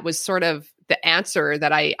me, that was sort of the answer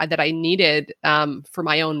that I needed for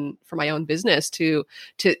my own business to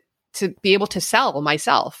be able to sell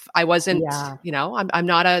myself. I wasn't, I'm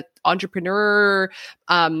not an entrepreneur,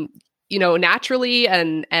 naturally,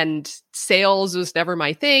 and sales was never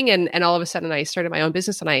my thing. And all of a sudden I started my own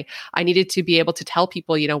business and I needed to be able to tell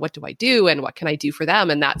people, what do I do and what can I do for them?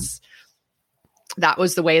 And that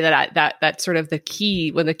was the way that sort of the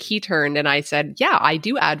key, when the key turned and I said, yeah, I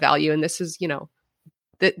do add value. And this is,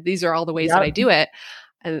 these are all the ways that I do it.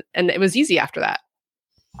 And it was easy after that.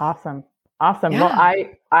 Awesome. Yeah. Well,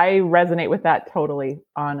 I resonate with that totally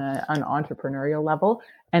on an entrepreneurial level.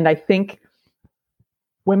 And I think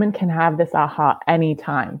women can have this aha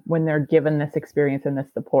anytime when they're given this experience and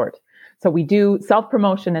this support. So we do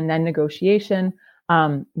self-promotion and then negotiation.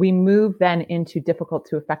 We move then into difficult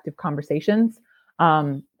to effective conversations,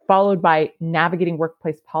 followed by navigating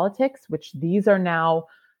workplace politics, which these are now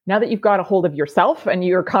now that you've got a hold of yourself and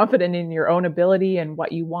you're confident in your own ability and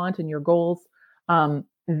what you want and your goals,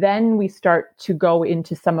 then we start to go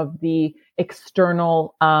into some of the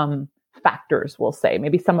external factors, we'll say,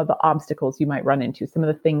 maybe some of the obstacles you might run into, some of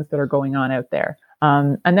the things that are going on out there.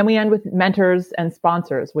 And then we end with mentors and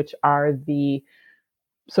sponsors, which are the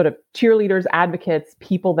sort of cheerleaders, advocates,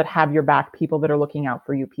 people that have your back, people that are looking out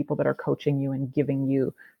for you, people that are coaching you and giving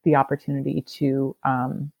you the opportunity to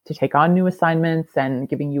take on new assignments and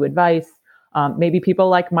giving you advice. Maybe people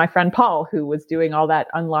like my friend Paul, who was doing all that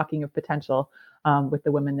unlocking of potential with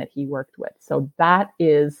the women that he worked with. So that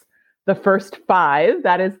is the first 5.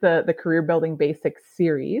 That is the Career Building Basics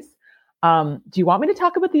series. Do you want me to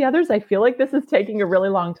talk about the others? I feel like this is taking a really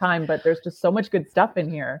long time, but there's just so much good stuff in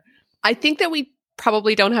here. I think that we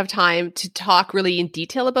probably don't have time to talk really in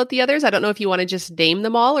detail about the others. I don't know if you want to just name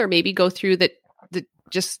them all, or maybe go through the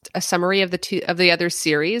just a summary of the other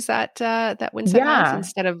series that Winsett has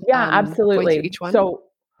instead of absolutely going through each one. So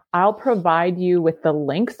I'll provide you with the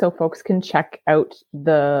link so folks can check out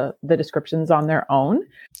the descriptions on their own.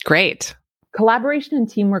 Great. Collaboration and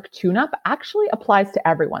teamwork tune-up actually applies to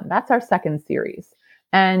everyone. That's our second series.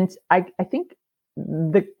 And I think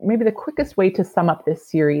maybe the quickest way to sum up this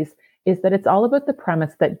series is that it's all about the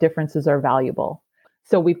premise that differences are valuable.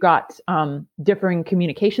 So we've got differing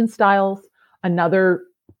communication styles. Another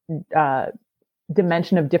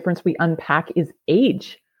dimension of difference we unpack is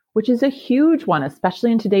age, which is a huge one,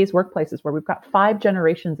 especially in today's workplaces where we've got 5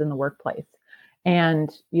 generations in the workplace. And,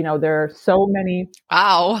 there are so many.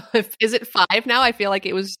 Wow. Is it 5 now? I feel like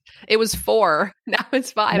it was 4. Now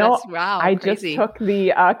it's 5. No, that's, wow. I crazy. just took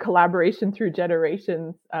the collaboration through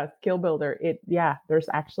generations skill builder. There's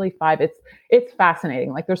actually 5. It's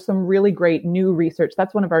fascinating. Like there's some really great new research.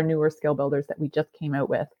 That's one of our newer skill builders that we just came out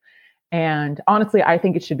with. And honestly, I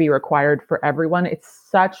think it should be required for everyone. It's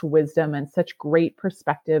such wisdom and such great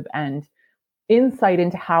perspective and insight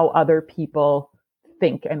into how other people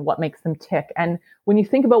think and what makes them tick. And when you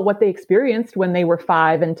think about what they experienced when they were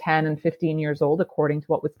 5 and 10 and 15 years old, according to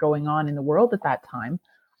what was going on in the world at that time,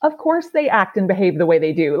 of course they act and behave the way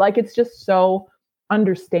they do. Like it's just so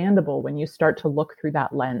understandable when you start to look through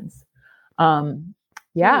that lens.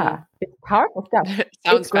 It's powerful stuff.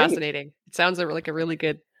 Sounds fascinating. It sounds like a really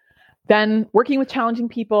good. Then working with challenging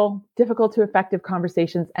people, difficult to effective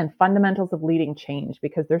conversations, and fundamentals of leading change,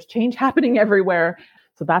 because there's change happening everywhere.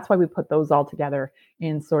 So that's why we put those all together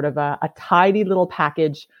in sort of a tidy little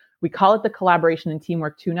package. We call it the Collaboration and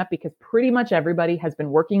Teamwork Tune-Up because pretty much everybody has been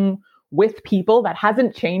working with people. That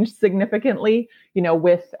hasn't changed significantly,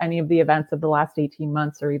 with any of the events of the last 18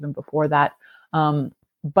 months or even before that.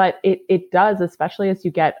 But it does, especially as you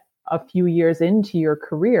get a few years into your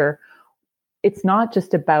career. It's not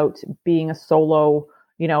just about being a solo,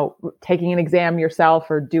 taking an exam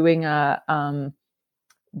yourself or doing a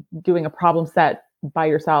problem set by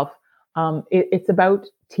yourself. It's about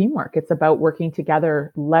teamwork. It's about working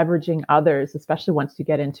together, leveraging others, especially once you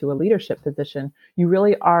get into a leadership position. You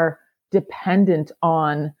really are dependent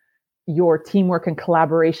on your teamwork and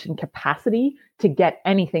collaboration capacity to get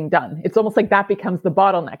anything done. It's almost like that becomes the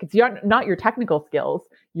bottleneck. It's not your technical skills.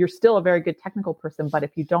 You're still a very good technical person, but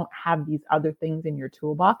if you don't have these other things in your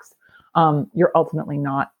toolbox, you're ultimately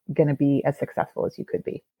not going to be as successful as you could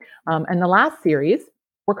be. And the last series,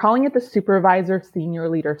 we're calling it the Supervisor Senior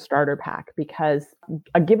Leader Starter Pack, because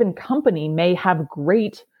a given company may have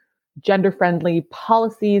great gender-friendly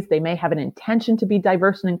policies. They may have an intention to be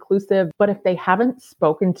diverse and inclusive, but if they haven't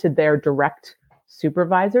spoken to their direct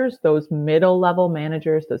supervisors, those middle-level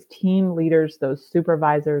managers, those team leaders, those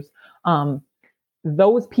supervisors,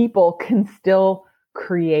 those people can still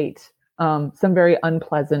create some very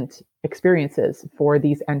unpleasant experiences for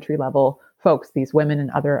these entry-level folks, these women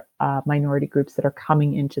and other minority groups that are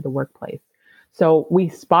coming into the workplace. So we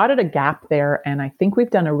spotted a gap there, and I think we've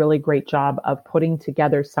done a really great job of putting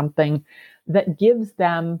together something that gives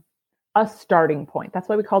them a starting point. That's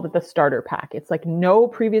why we called it the starter pack. It's like no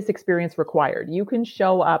previous experience required. You can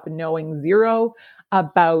show up knowing zero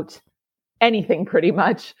about anything pretty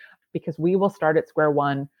much, because we will start at square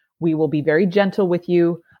one. We will be very gentle with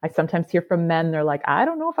you. I sometimes hear from men, they're like, I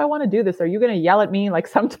don't know if I want to do this. Are you going to yell at me? Like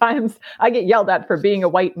sometimes I get yelled at for being a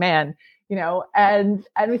white man, and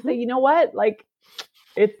we say, you know what, like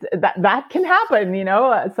it's that can happen.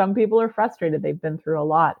 Some people are frustrated. They've been through a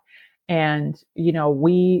lot. And,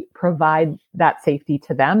 we provide that safety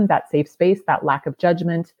to them, that safe space, that lack of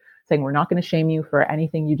judgment, saying we're not going to shame you for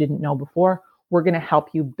anything you didn't know before. We're going to help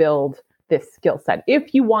you build this skill set.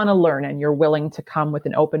 If you want to learn and you're willing to come with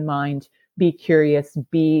an open mind, be curious,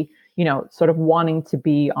 be, sort of wanting to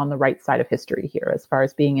be on the right side of history here as far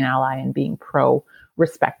as being an ally and being pro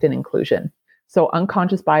respect and inclusion. So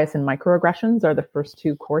unconscious bias and microaggressions are the first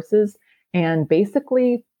two courses. And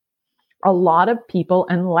basically, a lot of people,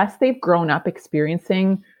 unless they've grown up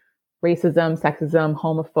experiencing racism, sexism,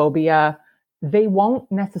 homophobia, they won't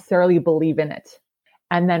necessarily believe in it.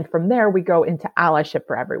 And then from there, we go into allyship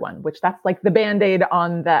for everyone, which that's like the Band-Aid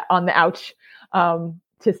on the ouch,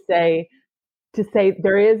 to say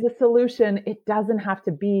there is a solution. It doesn't have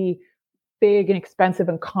to be big and expensive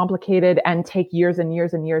and complicated and take years and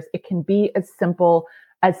years and years. It can be as simple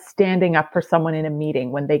as standing up for someone in a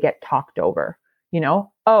meeting when they get talked over.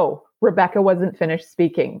 Oh, Rebecca wasn't finished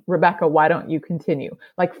speaking. Rebecca, why don't you continue?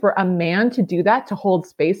 Like, for a man to do that, to hold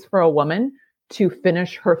space for a woman to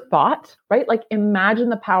finish her thought, right? Like, imagine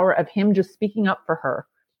the power of him just speaking up for her.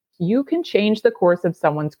 You can change the course of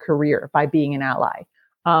someone's career by being an ally.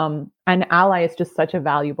 An ally is just such a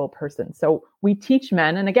valuable person. So we teach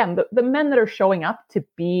men, and again, the men that are showing up to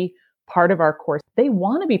be part of our course, they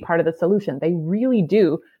want to be part of the solution. They really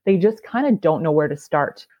do. They just kind of don't know where to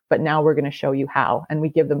start. But now we're going to show you how. And we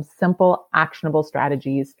give them simple, actionable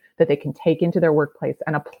strategies that they can take into their workplace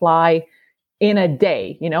and apply in a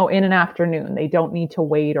day, in an afternoon. They don't need to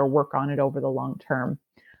wait or work on it over the long term.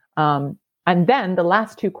 And then the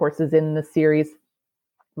last two courses in the series,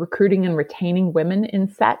 recruiting and retaining women in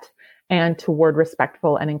SET and toward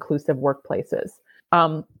respectful and inclusive workplaces.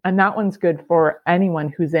 And that one's good for anyone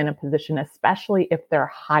who's in a position, especially if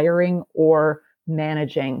they're hiring or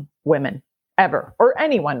managing women ever, or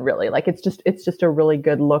anyone really. Like, it's just a really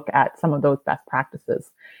good look at some of those best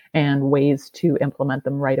practices and ways to implement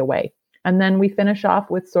them right away. And then we finish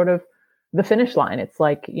off with sort of the finish line. It's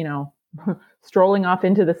like, strolling off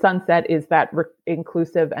into the sunset is that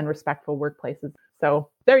inclusive and respectful workplaces. So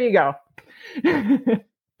there you go.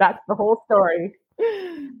 That's the whole story.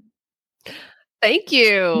 Thank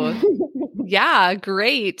you. Yeah,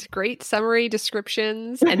 great summary,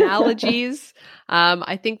 descriptions, analogies.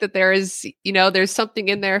 I think that there's something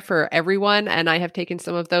in there for everyone. And I have taken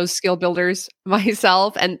some of those skill builders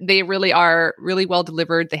myself, and they really are really well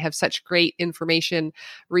delivered. They have such great information,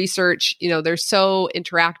 research, they're so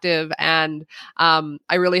interactive. And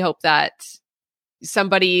I really hope that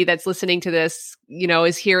somebody that's listening to this,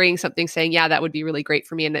 is hearing something saying, yeah, that would be really great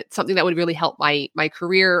for me. And it's something that would really help my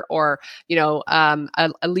career, or,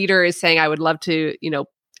 a leader is saying, I would love to,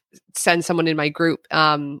 send someone in my group,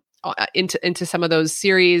 into some of those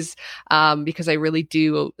series, because I really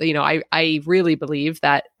do, I really believe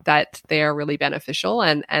that they are really beneficial,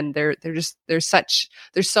 and they're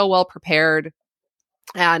so well prepared.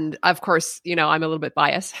 And of course, I'm a little bit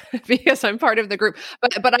biased because I'm part of the group,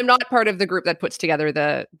 but I'm not part of the group that puts together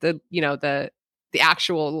the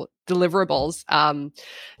actual deliverables.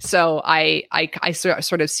 So I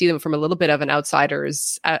sort of see them from a little bit of an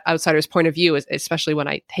outsider's point of view, especially when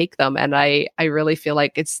I take them. And I really feel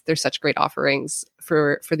like there's such great offerings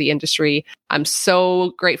for the industry. I'm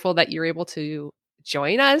so grateful that you're able to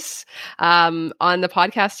join us on the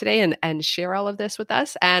podcast today and share all of this with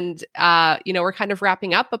us. And, we're kind of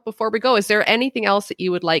wrapping up, but before we go, is there anything else that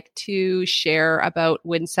you would like to share about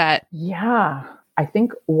Windset? Yeah, I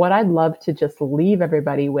think what I'd love to just leave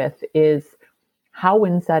everybody with is how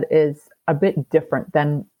Windset is a bit different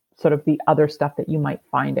than sort of the other stuff that you might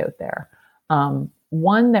find out there.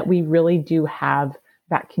 One, that we really do have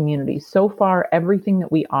that community. So far, everything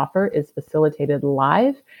that we offer is facilitated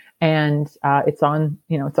live, and it's on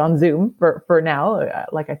Zoom for now.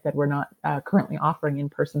 Like I said, we're not currently offering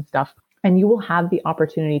in-person stuff, and you will have the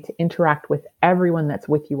opportunity to interact with everyone that's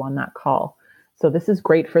with you on that call. So this is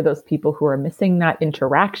great for those people who are missing that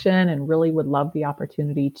interaction and really would love the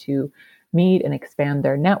opportunity to meet and expand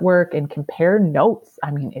their network and compare notes.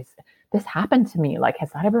 I mean, is this happened to me? Like,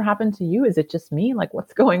 has that ever happened to you? Is it just me? Like,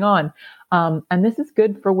 what's going on? And this is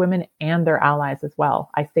good for women and their allies as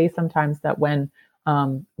well. I say sometimes that when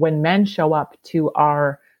men show up to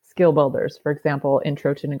our skill builders, for example,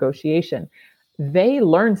 Intro to Negotiation, they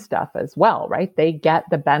learn stuff as well, right? They get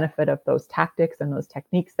the benefit of those tactics and those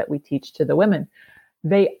techniques that we teach to the women.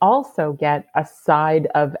 They also get a side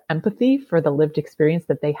of empathy for the lived experience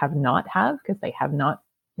that they have not have, because they have not,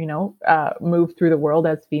 moved through the world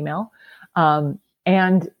as female.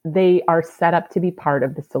 And they are set up to be part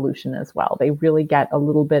of the solution as well. They really get a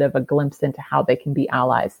little bit of a glimpse into how they can be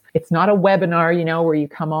allies. It's not a webinar, where you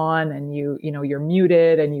come on and you're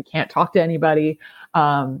muted and you can't talk to anybody,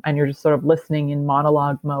 and you're just sort of listening in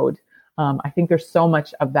monologue mode. I think there's so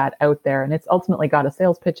much of that out there, and it's ultimately got a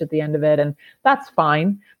sales pitch at the end of it, and that's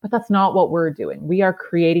fine, but that's not what we're doing. We are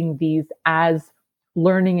creating these as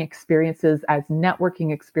learning experiences, as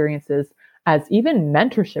networking experiences, as even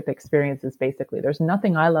mentorship experiences, basically. There's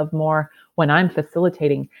nothing I love more when I'm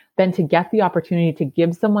facilitating than to get the opportunity to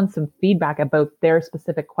give someone some feedback about their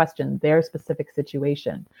specific question, their specific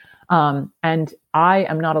situation. And I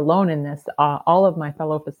am not alone in this. All of my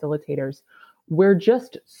fellow facilitators, we're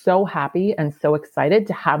just so happy and so excited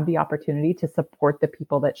to have the opportunity to support the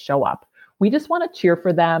people that show up. We just want to cheer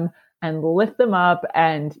for them and lift them up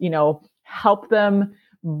and, help them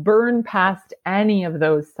burn past any of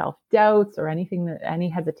those self-doubts or any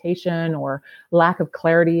hesitation or lack of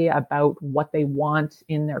clarity about what they want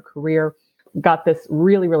in their career. Got this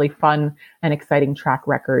really, really fun and exciting track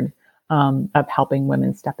record of helping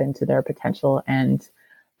women step into their potential and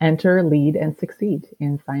enter, lead, and succeed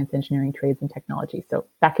in science, engineering, trades, and technology. So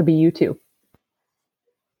that could be you too.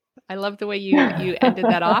 I love the way you ended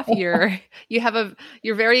that off. You're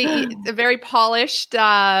very polished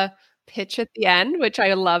pitch at the end, which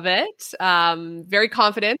I love it. Very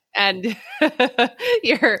confident, and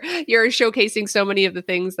you're showcasing so many of the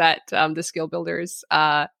things that the skill builders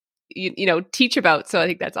teach about. So I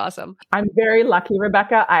think that's awesome. I'm very lucky,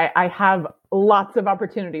 Rebecca. I have lots of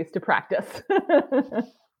opportunities to practice.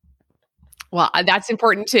 Well, that's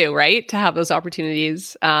important too, right? To have those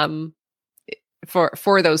opportunities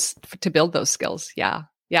for those to build those skills. Yeah,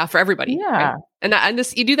 for everybody. Yeah. Right? And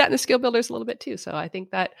this, you do that in the skill builders a little bit too. So I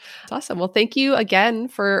think that's awesome. Well, thank you again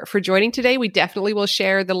for joining today. We definitely will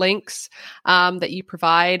share the links that you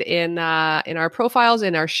provide in our profiles,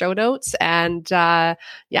 in our show notes. And I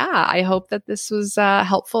hope that this was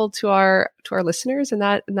helpful to our listeners, and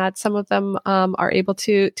that some of them are able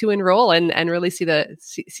to enroll and really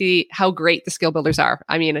see how great the skill builders are.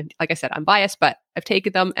 I mean, like I said, I'm biased, but I've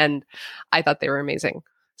taken them and I thought they were amazing.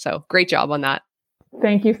 So great job on that.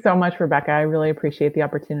 Thank you so much, Rebecca. I really appreciate the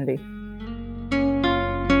opportunity.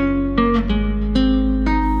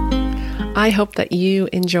 I hope that you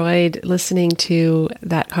enjoyed listening to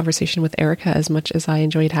that conversation with Erica as much as I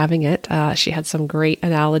enjoyed having it. She had some great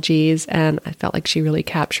analogies, and I felt like she really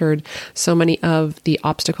captured so many of the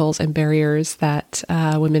obstacles and barriers that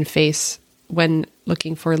women face when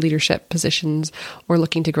looking for leadership positions or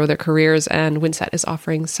looking to grow their careers. And Windset is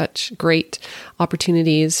offering such great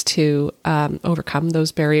opportunities to overcome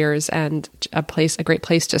those barriers and a great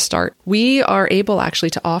place to start. We are able actually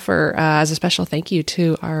to offer, as a special thank you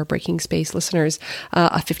to our Breaking Space listeners,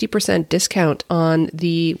 a 50% discount on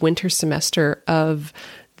the winter semester of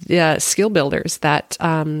the skill builders that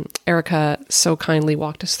Erica so kindly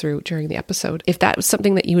walked us through during the episode. If that was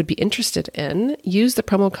something that you would be interested in, use the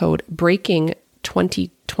promo code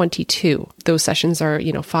BREAKING2022. Those sessions are,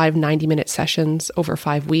 5 90-minute sessions over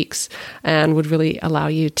 5 weeks, and would really allow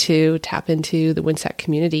you to tap into the Windset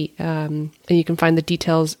community. And you can find the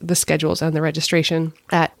details, the schedules, and the registration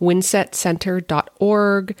at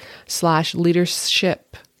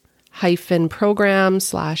windsetcenter.org/leadership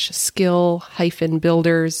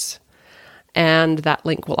program/skill-builders. And that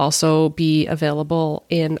link will also be available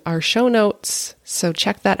in our show notes. So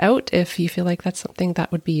check that out if you feel like that's something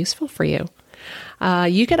that would be useful for you.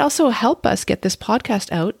 You could also help us get this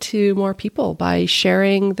podcast out to more people by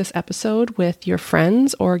sharing this episode with your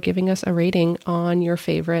friends or giving us a rating on your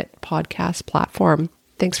favorite podcast platform.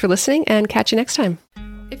 Thanks for listening, and catch you next time.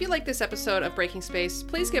 If you like this episode of Breaking Space,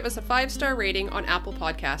 please give us a 5-star rating on Apple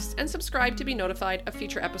Podcasts and subscribe to be notified of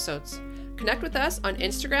future episodes. Connect with us on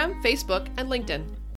Instagram, Facebook, and LinkedIn.